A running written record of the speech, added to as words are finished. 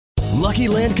Lucky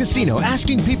Land Casino,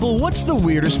 asking people, what's the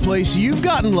weirdest place you've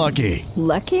gotten lucky?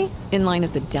 Lucky? In line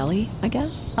at the deli, I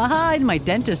guess? Aha, in my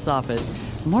dentist's office.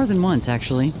 More than once,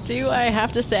 actually. Do I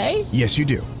have to say? Yes, you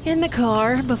do. In the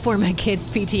car before my kids'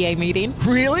 PTA meeting.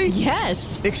 Really?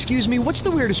 Yes. Excuse me, what's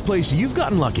the weirdest place you've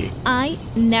gotten lucky? I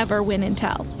never win and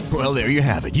tell. Well, there you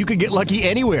have it. You can get lucky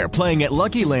anywhere, playing at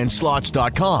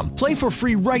LuckyLandSlots.com. Play for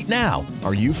free right now.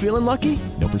 Are you feeling lucky?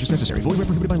 No purchase necessary. Void where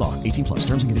prohibited by law. 18 plus.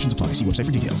 Terms and conditions apply. See website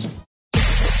for details.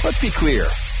 Let's be clear.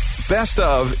 Best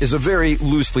of is a very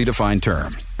loosely defined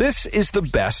term. This is the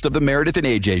best of the Meredith and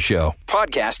AJ Show,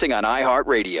 podcasting on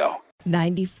iHeartRadio.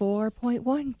 94.1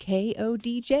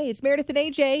 KODJ. It's Meredith and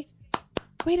AJ.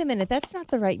 Wait a minute. That's not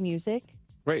the right music.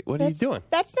 Wait, what are you doing?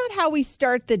 That's not how we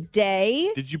start the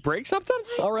day. Did you break something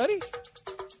already?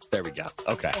 There we go.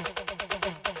 Okay.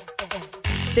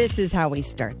 This is how we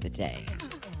start the day.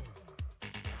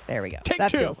 There we go. Take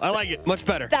that two. I like it. Much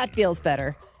better. That feels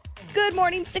better. Good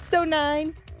morning,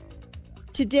 6:09.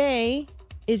 Today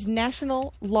is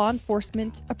National Law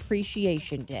Enforcement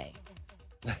Appreciation Day.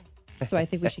 So I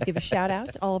think we should give a shout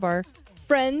out to all of our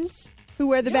friends who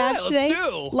wear the badge today.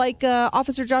 Like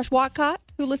Officer Josh Watcott,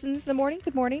 who listens in the morning.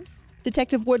 Good morning.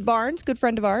 Detective Wood Barnes, good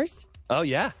friend of ours. Oh,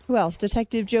 yeah. Who else?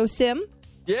 Detective Joe Sim.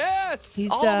 Yes. He's,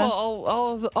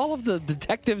 all of the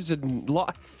detectives and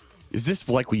law. Is this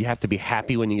like you have to be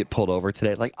happy when you get pulled over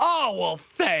today? Like, oh, well,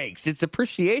 thanks. It's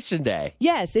Appreciation Day.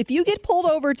 Yes. If you get pulled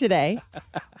over today,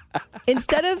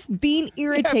 instead of being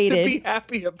irritated,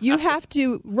 you have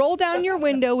to roll down your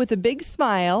window with a big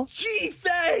smile. Gee,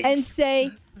 thanks. And say,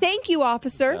 thank you,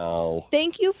 officer. No.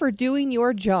 Thank you for doing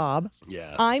your job.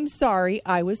 Yeah. I'm sorry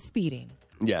I was speeding.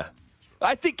 Yeah.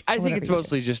 I think it's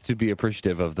mostly just to be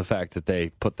appreciative of the fact that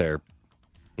they put their,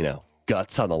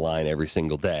 guts on the line every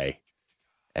single day.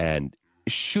 And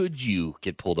should you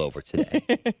get pulled over today,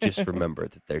 just remember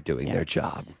that they're doing their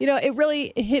job. It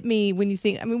really hit me when you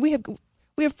think, we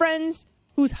have friends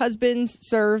whose husbands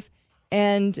serve,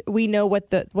 and we know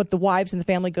what the wives and the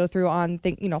family go through on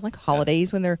like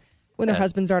holidays when their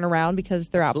husbands aren't around because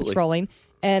they're out patrolling.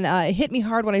 And it hit me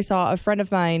hard when I saw a friend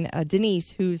of mine,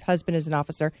 Denise, whose husband is an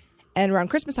officer. And around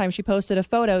Christmas time, she posted a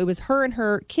photo. It was her and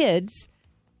her kids.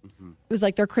 Mm-hmm. It was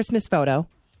like their Christmas photo,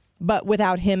 but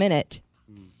without him in it.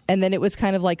 And then it was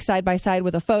kind of like side by side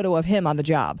with a photo of him on the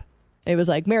job. It was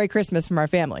like, Merry Christmas from our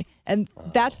family. And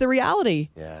that's the reality.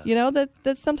 Yeah.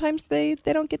 That sometimes they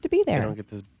don't get to be there. They don't get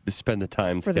to spend the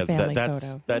time for the family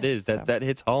photo. That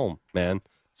hits home, man.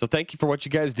 So thank you for what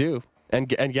you guys do. And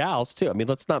gals, too.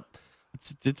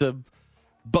 It's a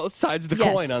both sides of the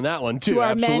coin on that one, too. To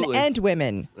our men and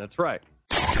women. That's right.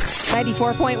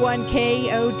 94.1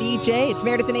 KODJ. It's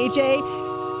Meredith and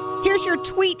AJ. Here's your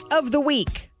tweet of the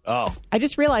week. Oh. I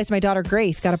just realized my daughter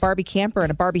Grace got a Barbie camper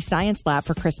and a Barbie science lab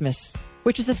for Christmas,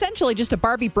 which is essentially just a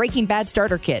Barbie Breaking Bad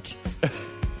starter kit.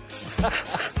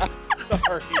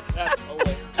 Sorry, that's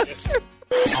hilarious.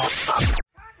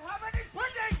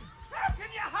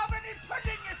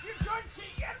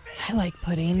 I like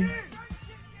pudding.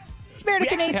 It's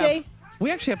Meredith and AJ.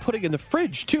 We actually have pudding in the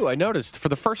fridge, too. I noticed for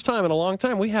the first time in a long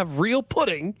time, we have real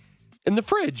pudding in the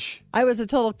fridge. I was a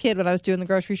total kid when I was doing the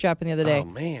grocery shopping the other day. Oh,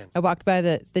 man. I walked by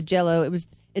the Jell-O.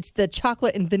 It's the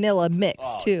chocolate and vanilla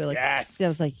mix, too. Yes. I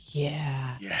was like,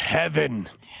 yeah. Heaven.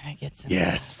 I get some.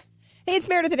 Yes. Hey, it's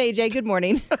Meredith and AJ. Good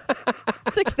morning.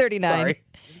 6:39. Sorry.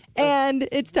 And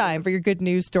it's time for your good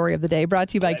news story of the day, brought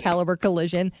to you by Caliber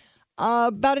Collision.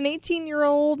 About an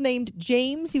 18-year-old named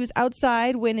James. He was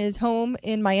outside when his home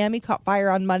in Miami caught fire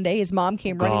on Monday. His mom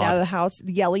came running out of the house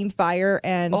yelling fire,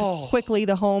 and quickly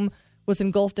the home was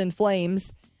engulfed in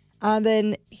flames.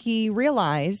 Then he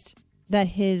realized that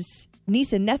his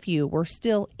niece and nephew were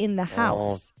still in the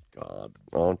house. Oh, God.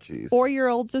 Oh, jeez.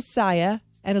 4-year-old Josiah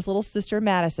and his little sister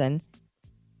Madison.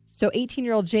 So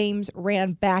 18-year-old James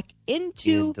ran back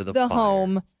into the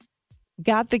home,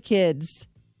 got the kids,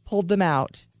 pulled them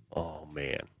out. Oh,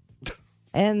 man.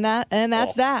 And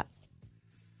that's that.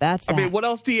 That's that. I mean, what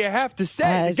else do you have to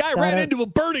say? The guy ran into a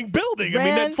burning building. I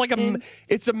mean, that's like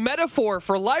it's a metaphor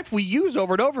for life we use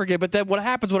over and over again. But then what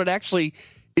happens when it actually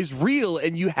is real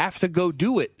and you have to go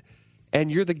do it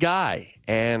and you're the guy?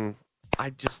 And I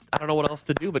don't know what else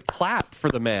to do but clap for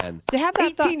the man. To have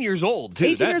that 18 years old,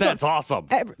 too. That's awesome.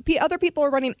 Other people are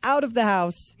running out of the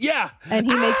house. Yeah. And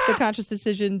he makes the conscious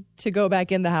decision to go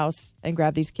back in the house and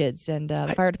grab these kids. And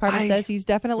the fire department says he's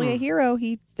definitely a hero.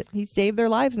 He saved their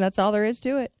lives, and that's all there is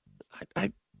to it.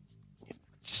 I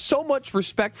so much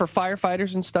respect for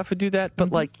firefighters and stuff who do that.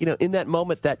 But, in that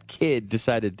moment, that kid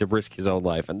decided to risk his own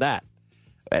life. And that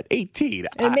at 18.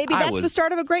 And maybe that's the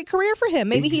start of a great career for him.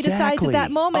 Maybe he decides at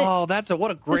that moment. Oh,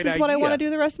 what a great idea. This is what I want to do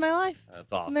the rest of my life.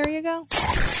 That's awesome. And there you go.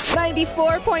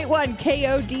 94.1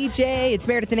 KODJ. It's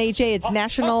Meredith and AJ. It's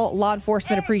National Law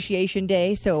Enforcement Appreciation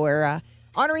Day. So we're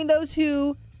honoring those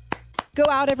who go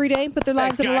out every day and put their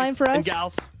lives on the line for us. And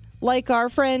gals. Like our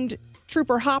friend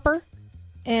Trooper Hopper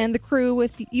and the crew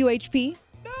with UHP.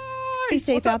 Nice. Be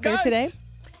safe out there today.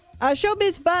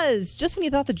 Showbiz Buzz. Just when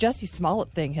you thought the Jussie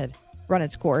Smollett thing had run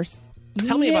its course.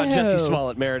 Tell me about Jussie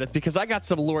Smollett, Meredith, because I got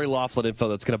some Lori Loughlin info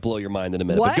that's going to blow your mind in a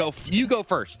minute. What? But you go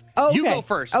first. Okay. You go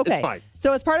first. Okay. It's fine.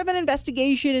 So as part of an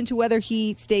investigation into whether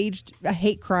he staged a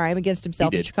hate crime against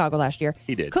himself in Chicago last year,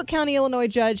 He did. Cook County, Illinois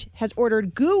judge has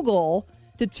ordered Google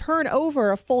to turn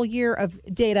over a full year of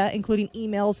data, including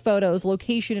emails, photos,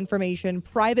 location information,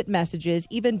 private messages,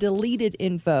 even deleted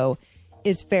info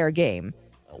is fair game.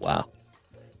 Oh, wow.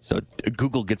 So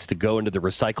Google gets to go into the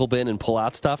recycle bin and pull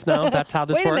out stuff now? That's how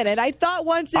this works? Wait a minute. I thought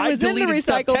once it was in the deleted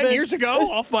stuff recycle 10 bin. years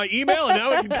ago off my email, and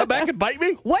now it can come back and bite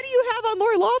me? What do you have on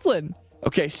Lori Loughlin?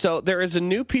 Okay, so there is a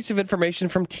new piece of information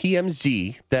from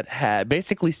TMZ that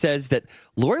basically says that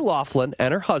Lori Loughlin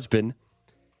and her husband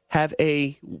have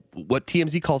what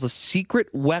TMZ calls a secret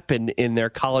weapon in their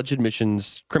college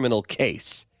admissions criminal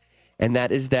case. And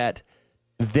that is that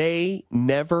they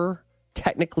never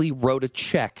technically wrote a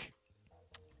check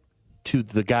to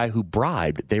the guy who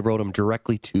bribed. They wrote him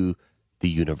directly to the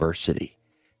university.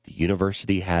 The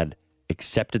university had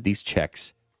accepted these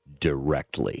checks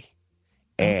directly.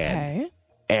 And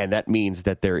that means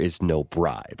that there is no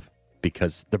bribe,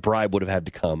 because the bribe would have had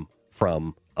to come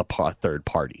from a third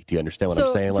party. Do you understand what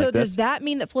I'm saying? So does that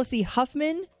mean that Felicity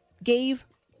Huffman gave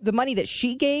the money that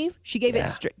she gave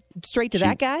it straight to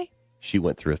that guy? She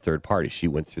went through a third party. She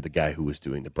went through the guy who was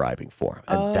doing the bribing for him.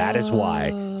 And that is why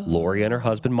Lori and her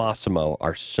husband, Massimo,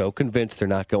 are so convinced they're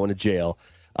not going to jail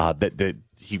that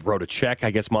he wrote a check,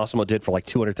 I guess Massimo did, for like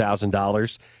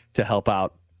 $200,000 to help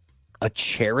out a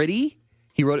charity.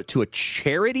 He wrote it to a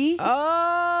charity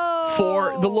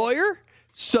for the lawyer.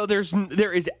 So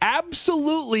there is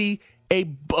absolutely a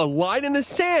line in the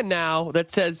sand now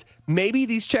that says maybe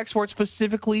these checks weren't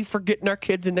specifically for getting our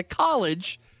kids into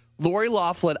college. Lori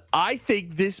Loughlin, I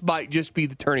think this might just be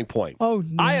the turning point. Oh,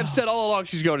 no. I have said all along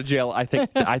she's going to jail. I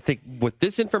think with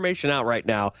this information out right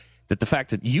now, that the fact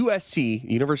that USC,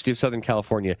 University of Southern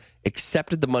California,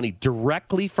 accepted the money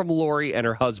directly from Lori and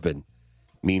her husband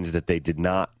means that they did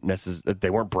not they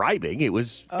weren't bribing. It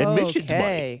was admissions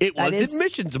money. It was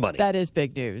admissions money. That is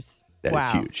big news. That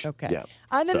is huge. Okay. Yeah.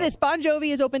 And then this Bon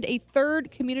Jovi has opened a third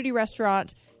community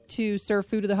restaurant to serve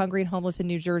food to the hungry and homeless in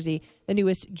New Jersey. The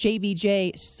newest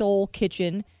JBJ Soul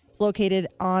Kitchen is located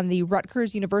on the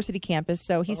Rutgers University campus.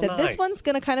 So he said this one's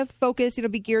going to kind of focus,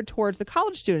 be geared towards the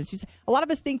college students. He said, a lot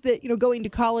of us think that, going to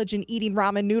college and eating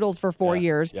ramen noodles for 4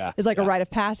 years is like a rite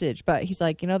of passage. But he's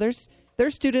like, there's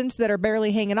students that are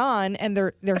barely hanging on, and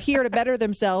they're here to better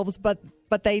themselves, but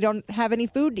they don't have any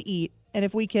food to eat. And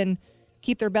if we can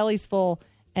keep their bellies full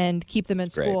and keep them in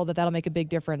school, that'll make a big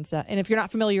difference. And if you're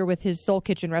not familiar with his Soul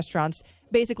Kitchen restaurants,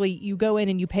 basically you go in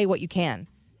and you pay what you can.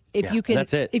 If you can,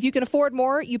 that's it. If you can afford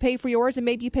more, you pay for yours, and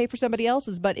maybe you pay for somebody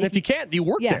else's. But if you can't, you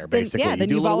work there. Basically, then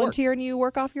you volunteer and you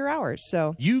work off your hours.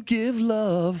 So you give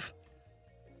love.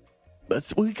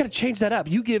 We got to change that up.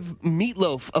 You give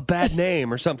Meatloaf a bad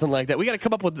name or something like that. We got to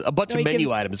come up with a bunch of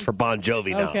menu items for Bon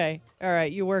Jovi now. Okay, all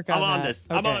right, you work on that. I'm on this.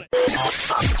 Okay. I'm on it.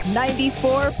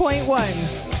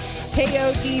 94.1.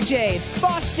 KODJ, it's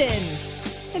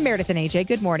Boston. And Meredith and AJ,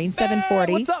 good morning,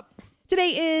 740. What's up?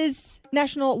 Today is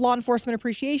National Law Enforcement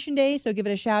Appreciation Day, so give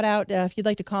it a shout out if you'd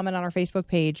like to comment on our Facebook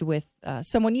page with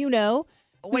someone you know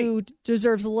who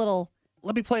deserves a little.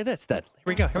 Let me play this then. Here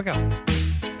we go.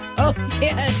 Oh,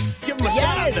 yes. Give him a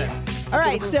shout out there. All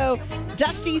right, so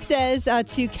Dusty says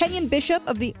to Kenyon Bishop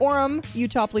of the Orem,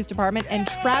 Utah Police Department, and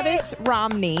Travis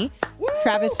Romney. Woo!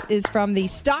 Travis is from the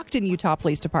Stockton, Utah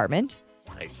Police Department.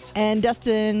 Nice. And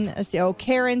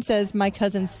Karen says, my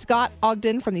cousin Scott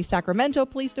Ogden from the Sacramento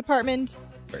Police Department.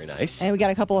 Very nice. And we got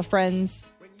a couple of friends.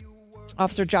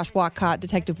 Officer Josh Walcott,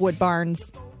 Detective Wood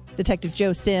Barnes, Detective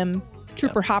Joe Sim,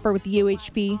 Trooper Hopper with the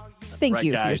UHP. Thank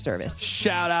you for your service.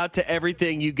 Shout out to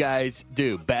everything you guys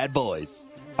do. Bad boys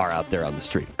are out there on the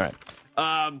street. All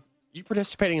right. You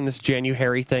participating in this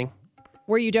January thing?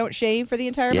 Where you don't shave for the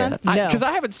entire month? No. Because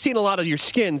I haven't seen a lot of your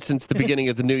skin since the beginning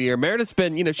of the new year. Meredith's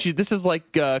been, this is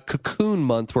like cocoon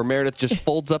month where Meredith just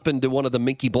folds up into one of the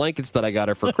minky blankets that I got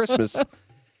her for Christmas.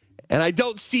 And I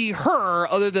don't see her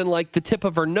other than like the tip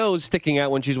of her nose sticking out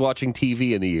when she's watching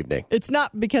TV in the evening. It's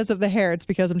not because of the hair. It's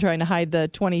because I'm trying to hide the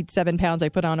 27 pounds I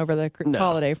put on over the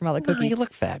holiday from all the cookies. You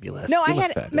look fabulous. No,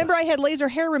 remember I had laser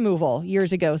hair removal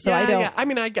years ago, so I don't. Yeah. I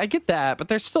mean, I get that, but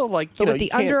there's still like, But with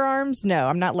the underarms, no,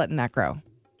 I'm not letting that grow.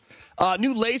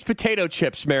 New Lay's potato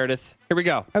chips, Meredith. Here we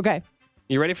go. Okay.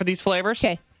 You ready for these flavors?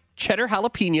 Okay. Cheddar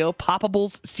jalapeno,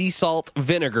 Poppables sea salt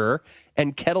vinegar,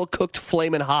 and kettle cooked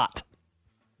flamin' hot.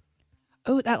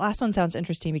 Oh, that last one sounds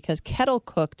interesting because kettle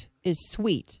cooked is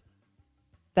sweet.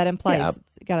 That implies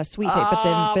it's got a sweet taste, but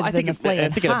then I think the flamin' I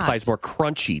think it hot. implies more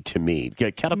crunchy to me.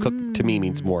 Kettle cooked to me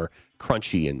means more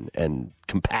crunchy and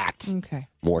compact,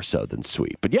 more so than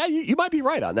sweet. But yeah, you might be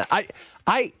right on that.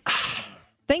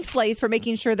 Thanks, Lay's, for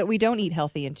making sure that we don't eat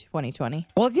healthy in 2020.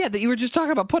 Well, yeah, that you were just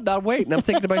talking about putting on weight, and I'm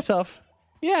thinking to myself,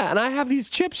 yeah, and I have these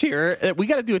chips here. We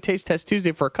got to do a taste test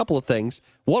Tuesday for a couple of things.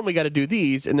 One, we got to do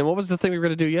these, and then what was the thing we were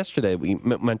going to do yesterday? We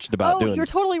mentioned about doing. Oh, your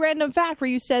totally random fact where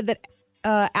you said that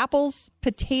apples,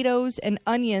 potatoes, and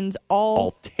onions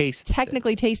all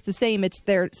technically taste the same. It's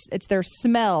their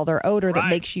smell, their odor that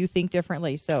makes you think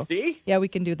differently. So, see? Yeah, we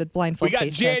can do the blindfold taste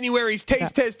test. We got January's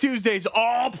Taste Test Tuesdays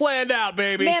all planned out,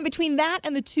 baby. Man, between that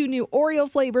and the 2 new Oreo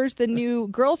flavors, the new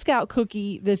Girl Scout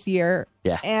cookie this year,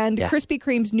 and Krispy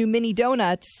Kreme's new mini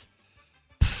donuts,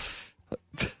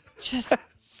 just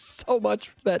so much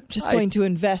for that. Just going to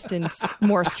invest in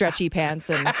more stretchy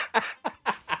pants, and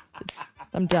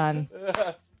I'm done.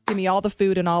 Give me all the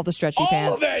food and all the stretchy pants.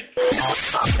 All of it.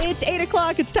 It's 8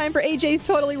 o'clock. It's time for AJ's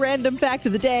Totally Random Fact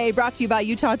of the Day, brought to you by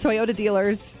Utah Toyota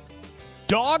dealers.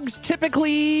 Dogs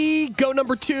typically go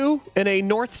number 2 in a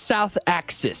north-south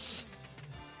axis.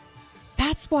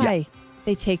 That's why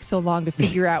they take so long to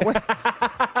figure out where.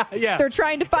 They're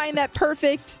trying to find that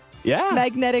perfect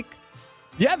magnetic.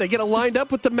 Yeah, they get lined up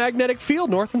with the magnetic field,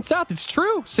 north and south. It's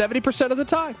true, 70% of the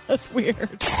time. That's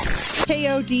weird.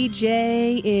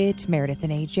 KODJ, it's Meredith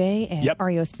and AJ and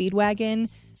REO Speedwagon.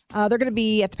 They're going to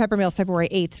be at the Peppermill February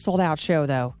 8th. Sold out show,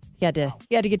 though. You had to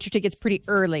get your tickets pretty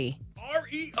early.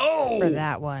 REO! For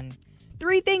that one.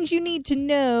 3 things you need to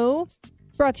know.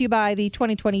 Brought to you by the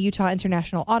 2020 Utah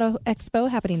International Auto Expo,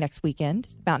 happening next weekend,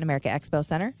 Mountain America Expo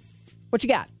Center. What you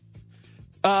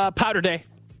got? Powder Day.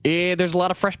 There's a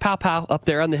lot of fresh pow-pow up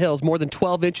there on the hills. More than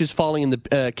 12 inches falling in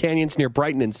the canyons near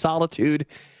Brighton and Solitude.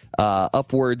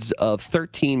 Upwards of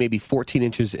 13, maybe 14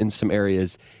 inches in some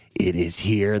areas. It is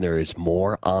here. There is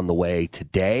more on the way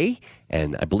today,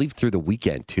 and I believe through the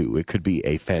weekend, too. It could be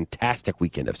a fantastic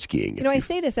weekend of skiing. You know, I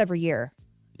say this every year.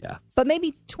 Yeah. But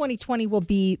maybe 2020 will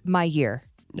be my year.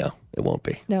 No, it won't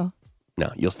be. No,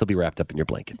 you'll still be wrapped up in your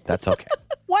blanket. That's okay.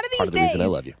 One of these Part of the days, reason I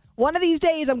love you. One of these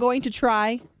days, I'm going to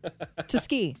try to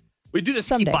ski. We do the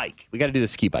ski bike. We got to do the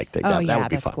ski bike thing. Oh, that would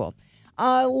be that's fun. Cool.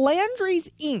 Landry's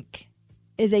Inc.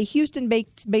 is a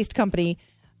Houston-based company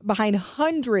behind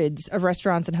hundreds of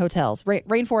restaurants and hotels.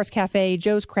 Rainforest Cafe,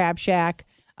 Joe's Crab Shack,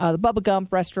 the Bubba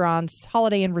Gump restaurants,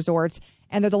 Holiday Inn Resorts,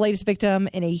 and they're the latest victim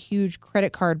in a huge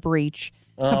credit card breach.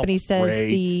 The company says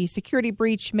the security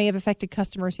breach may have affected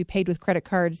customers who paid with credit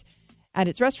cards at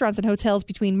its restaurants and hotels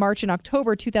between March and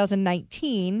October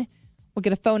 2019. We'll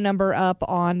get a phone number up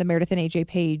on the Meredith and AJ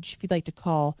page if you'd like to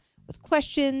call with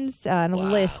questions and a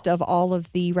list of all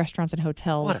of the restaurants and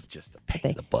hotels. What just a pain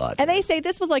in the butt. And they say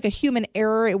this was like a human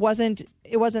error. It wasn't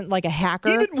like a hacker.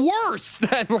 Even worse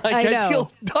than I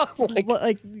feel dumb.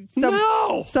 Like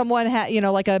someone had,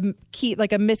 like a key,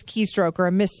 like a missed keystroke or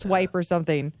a missed swipe or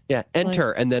something. Yeah,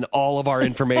 enter, and then all of our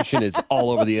information is all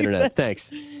over the internet.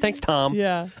 Thanks, Tom.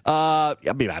 Yeah. I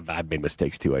mean, I've made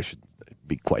mistakes too. I should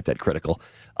be quite that critical.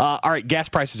 All right, gas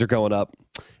prices are going up.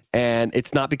 And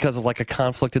it's not because of like a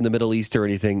conflict in the Middle East or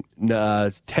anything.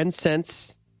 10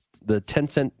 cents, the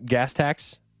 10-cent gas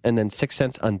tax, and then 6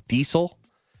 cents on diesel.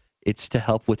 It's to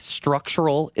help with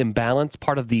structural imbalance,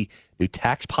 part of the new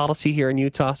tax policy here in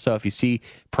Utah. So if you see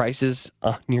prices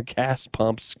on your gas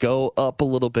pumps go up a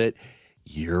little bit,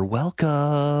 you're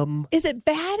welcome. Is it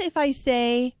bad if I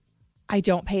say I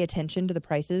don't pay attention to the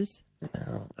prices?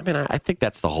 No. I mean, I think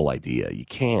that's the whole idea. You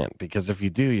can't, because if you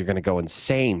do, you're going to go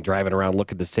insane driving around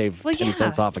looking to save 10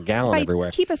 cents off a gallon everywhere.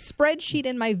 I keep a spreadsheet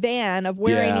in my van of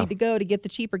where I need to go to get the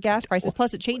cheaper gas prices.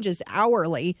 Plus, it changes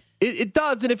hourly. It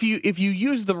does, and if you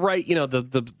use the right,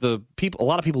 the people, a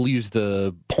lot of people use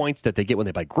the points that they get when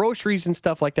they buy groceries and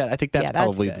stuff like that. I think that's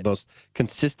probably the most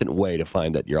consistent way to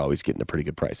find that you're always getting a pretty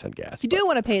good price on gas. If you do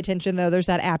want to pay attention, though, there's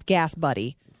that app Gas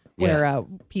Buddy. Where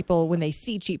people, when they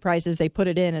see cheap prices, they put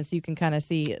it in, and so you can kind of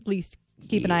see, at least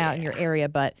keep an eye out in your area.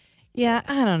 But,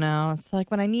 I don't know. It's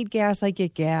like when I need gas, I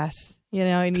get gas.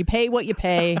 And you pay what you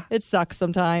pay. It sucks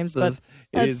sometimes, but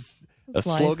A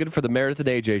slogan for the Meredith and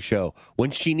AJ show.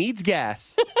 When she needs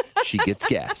gas, she gets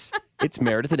gas. It's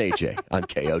Meredith and AJ on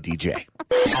KODJ.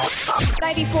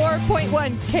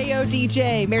 94.1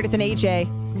 KODJ, Meredith and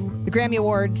AJ. The Grammy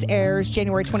Awards airs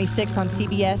January 26th on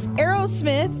CBS.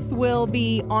 Aerosmith will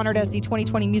be honored as the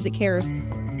 2020 Music Cares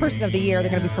Person of the Year.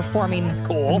 They're going to be performing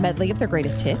a medley of their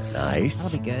greatest hits.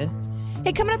 Nice. That'll be good.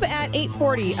 Hey, coming up at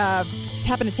 8:40, just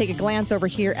happened to take a glance over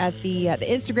here at the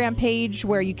Instagram page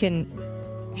where you can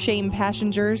shame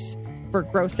passengers for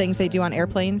gross things they do on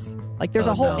airplanes. Like, there's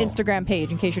a whole Instagram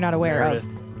page, in case you're not aware of.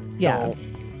 Yeah.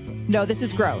 No, this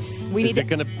is gross. We need to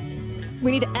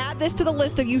add this to the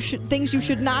list of things you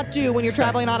should not do when you're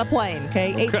traveling on a plane.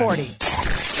 Okay, 8:40.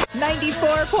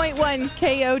 94.1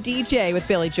 KODJ with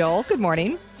Billy Joel. Good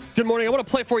morning. Good morning. I want to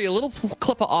play for you a little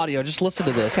clip of audio. Just listen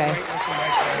to this. Okay.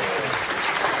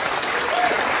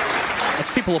 That's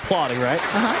people applauding, right?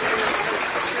 Uh-huh.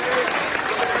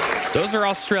 Those are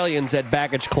Australians at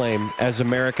baggage claim as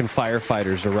American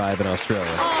firefighters arrive in Australia.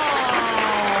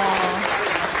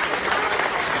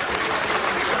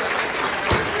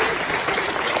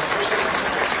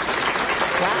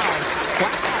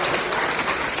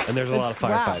 Wow. And there's a lot of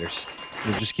firefighters.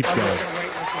 Wow. Just keep going.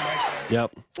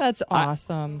 Yep. That's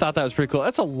awesome. I thought that was pretty cool.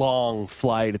 That's a long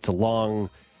flight. It's a long...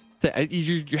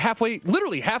 You're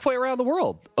literally halfway around the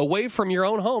world, away from your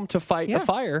own home to fight a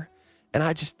fire. And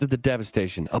I just did the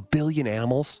devastation. 1 billion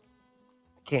animals.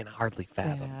 Can't hardly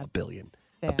fathom a billion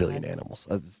animals.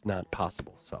 It's not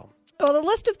possible. So, well, the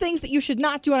list of things that you should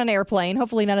not do on an airplane.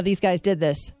 Hopefully, none of these guys did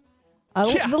this.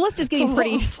 The list is getting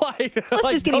pretty.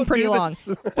 Is getting pretty long.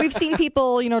 We've seen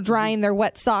people, drying their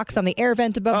wet socks on the air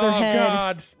vent above their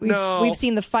head. God, We've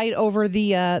seen the fight over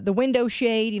the window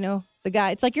shade. The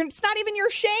guy. It's like it's not even your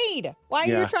shade. Why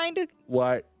are you trying to?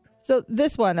 Why? So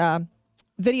this one.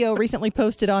 Video recently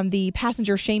posted on the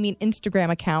passenger shaming Instagram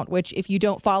account, which if you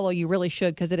don't follow, you really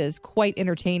should because it is quite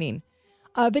entertaining.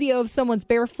 A video of someone's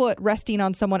barefoot resting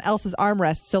on someone else's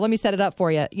armrest. So let me set it up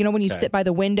for you. When you sit by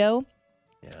the window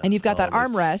and you've got that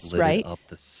armrest, right? Up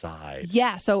the side.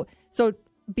 Yeah. So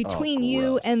between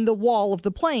you and the wall of the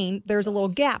plane, there's a little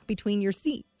gap between your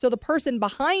seat. So the person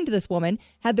behind this woman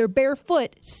had their bare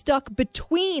foot stuck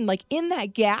between, like in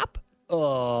that gap.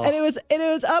 Oh. And it was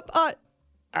up on.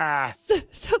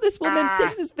 So this woman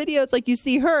takes this video. It's like you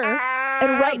see her,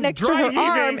 and right next to her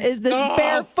arm is this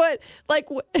bare foot. Like,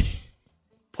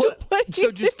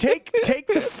 just take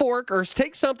the fork or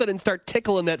take something and start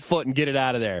tickling that foot and get it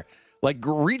out of there. Like,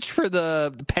 reach for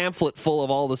the pamphlet full of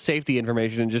all the safety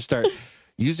information and just start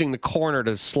using the corner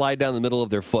to slide down the middle of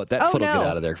their foot. That foot will get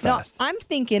out of there fast. No, I'm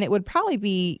thinking it would probably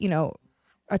be,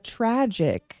 a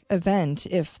tragic event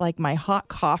if, like, my hot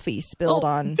coffee spilled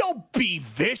on. Don't be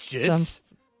vicious.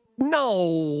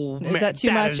 No, is that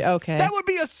too much? Okay, that would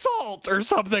be assault or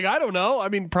something. I don't know. I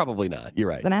mean, probably not. You're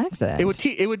right. It's an accident. It would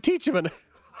teach him it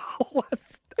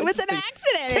was an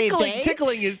accident.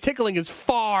 Tickling is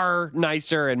far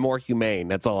nicer and more humane.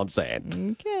 That's all I'm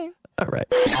saying. Okay. All right.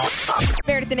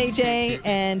 Meredith and AJ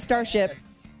and Starship.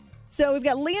 So we've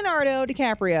got Leonardo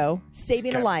DiCaprio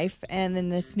saving a life, and then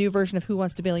this new version of Who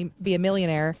Wants to Be a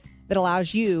Millionaire that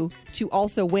allows you to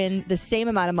also win the same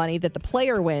amount of money that the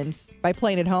player wins by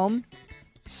playing at home.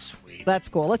 Sweet. That's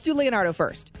cool. Let's do Leonardo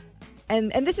first.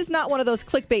 And this is not one of those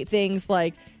clickbait things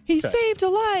like, he saved a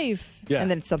life,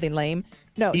 and then it's something lame.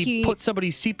 No, he put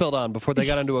somebody's seatbelt on before they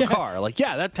got into a car. Like,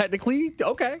 that technically,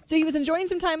 okay. So he was enjoying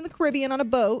some time in the Caribbean on a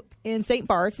boat in St.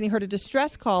 Bart's, and he heard a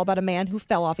distress call about a man who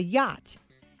fell off a yacht.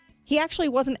 He actually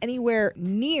wasn't anywhere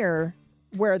near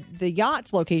where the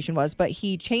yacht's location was, but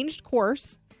he changed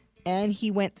course. And he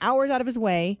went hours out of his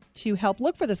way to help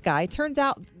look for this guy. Turns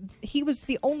out he was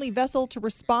the only vessel to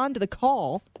respond to the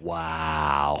call.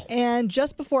 Wow. And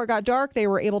just before it got dark, they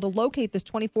were able to locate this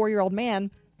 24-year-old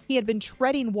man. He had been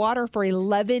treading water for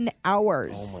 11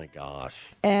 hours. Oh, my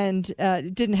gosh. And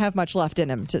didn't have much left in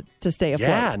him to stay afloat.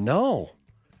 Yeah, no.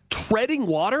 Treading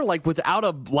water, like without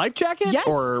a life jacket? Yes,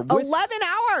 11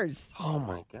 hours. Oh,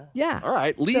 my God. Yeah. All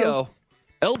right, Leo.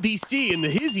 LDC and the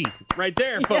hizzy right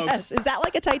there, folks. Yes. Is that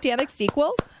like a Titanic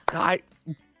sequel? It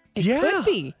could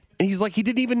be. And he's like, he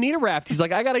didn't even need a raft. He's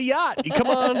like, I got a yacht. Come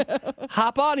on,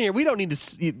 hop on here. We don't need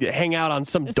to hang out on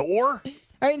some door. All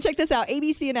right, and check this out.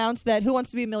 ABC announced that Who Wants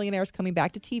to Be a Millionaire is coming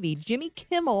back to TV. Jimmy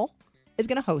Kimmel is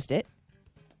going to host it.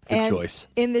 Good choice.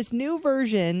 In this new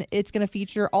version, it's going to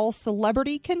feature all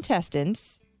celebrity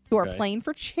contestants who are playing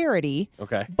for charity.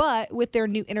 Okay. But with their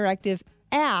new interactive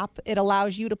app, it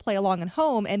allows you to play along at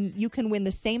home, and you can win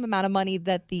the same amount of money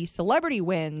that the celebrity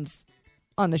wins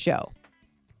on the show.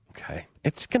 Okay,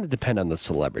 it's going to depend on the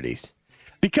celebrities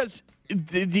because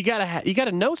you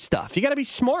gotta know stuff. You gotta be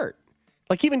smart.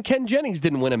 Like even Ken Jennings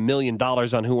didn't win $1 million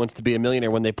on Who Wants to Be a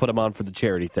Millionaire when they put him on for the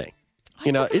charity thing.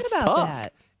 It's tough.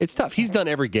 That. It's tough. He's done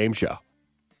every game show.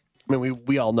 I mean,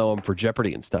 we all know him for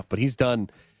Jeopardy and stuff, but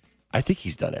I think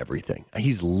he's done everything.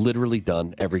 He's literally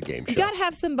done every game show. You got to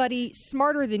have somebody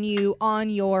smarter than you on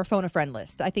your phone a friend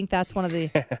list. I think that's one of the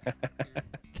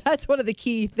that's one of the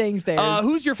key things there.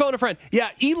 Who's your phone a friend?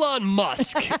 Yeah, Elon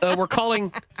Musk. We're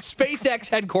calling SpaceX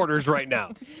headquarters right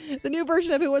now. The new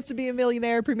version of Who Wants to Be a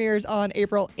Millionaire premieres on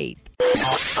April 8th.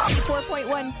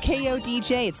 4.1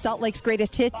 KODJ. It's Salt Lake's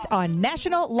greatest hits on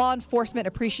National Law Enforcement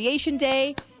Appreciation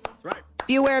Day. That's right. If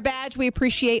you wear a badge, we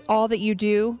appreciate all that you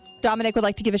do. Dominic would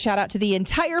like to give a shout out to the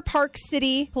entire Park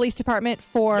City Police Department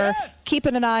for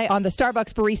keeping an eye on the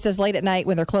Starbucks baristas late at night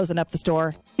when they're closing up the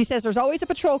store. He says there's always a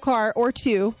patrol car or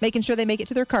two making sure they make it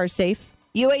to their cars safe.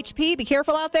 UHP, be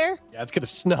careful out there. Yeah, it's going to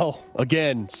snow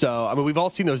again. So, I mean, we've all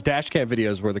seen those dash cam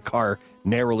videos where the car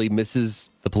narrowly misses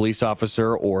the police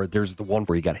officer, or there's the one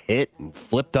where he got hit and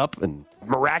flipped up and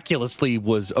miraculously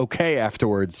was okay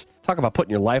afterwards. Talk about putting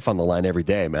your life on the line every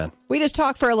day, man. We just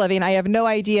talk for a living. I have no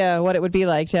idea what it would be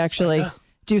like to actually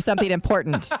do something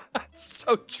important.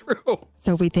 So true.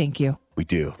 So we thank you. We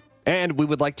do. And we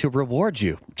would like to reward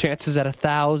you. Chances at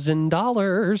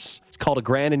 $1,000. It's called A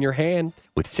Grand in Your Hand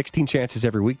with 16 chances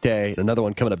every weekday. Another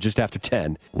one coming up just after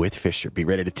 10 with Fisher. Be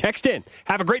ready to text in.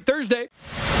 Have a great Thursday.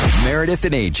 Meredith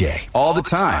and AJ, all the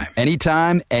time,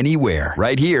 anytime, anywhere,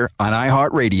 right here on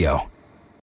iHeartRadio.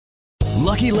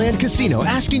 Lucky Land Casino,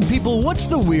 asking people, what's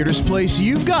the weirdest place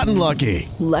you've gotten lucky?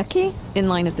 Lucky? In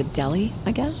line at the deli,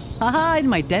 I guess? Aha, in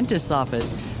my dentist's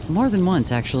office. More than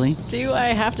once, actually. Do I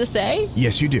have to say?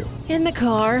 Yes, you do. In the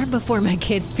car before my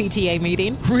kids' PTA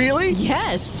meeting. Really?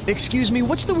 Yes. Excuse me,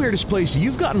 what's the weirdest place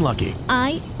you've gotten lucky?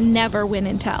 I never win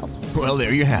and tell. Well,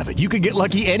 there you have it. You can get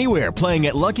lucky anywhere, playing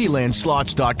at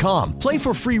LuckyLandSlots.com. Play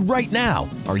for free right now.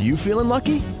 Are you feeling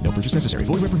lucky? No purchase necessary.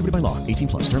 Void where prohibited by law.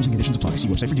 18+. Terms and conditions apply. See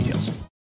website for details.